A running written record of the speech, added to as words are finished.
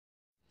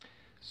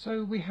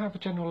So we have a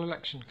general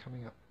election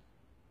coming up.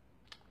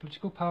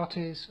 Political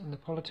parties and the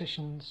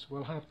politicians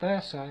will have their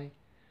say,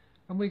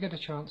 and we get a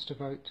chance to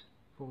vote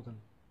for them.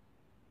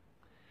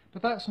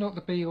 But that's not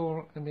the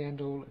be-all and the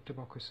end-all of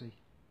democracy.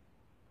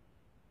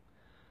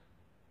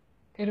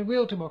 In a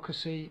real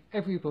democracy,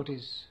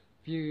 everybody's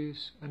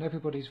views and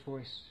everybody's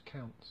voice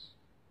counts.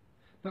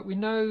 But we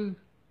know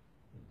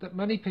that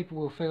many people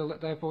will feel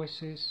that their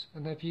voices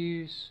and their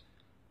views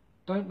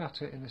don't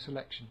matter in this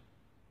election.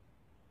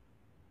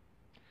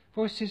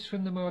 Voices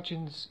from the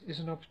Margins is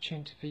an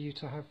opportunity for you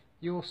to have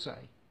your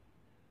say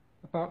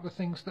about the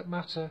things that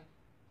matter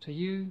to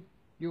you,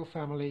 your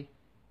family,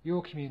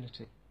 your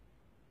community.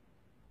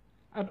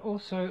 And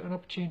also an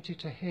opportunity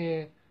to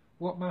hear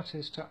what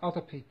matters to other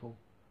people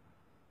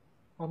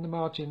on the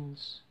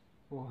margins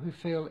or who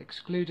feel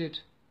excluded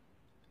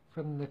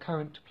from the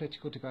current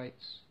political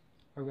debates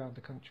around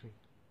the country.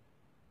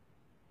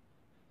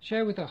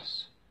 Share with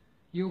us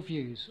your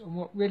views on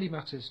what really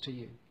matters to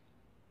you,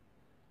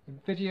 in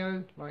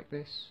video like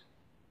this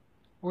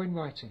or in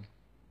writing,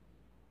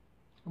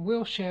 and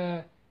we'll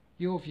share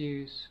your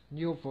views and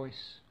your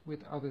voice with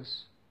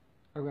others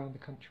around the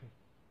country.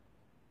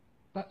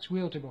 That's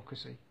real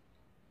democracy.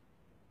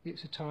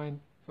 It's a time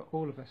for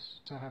all of us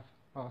to have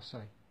our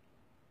say.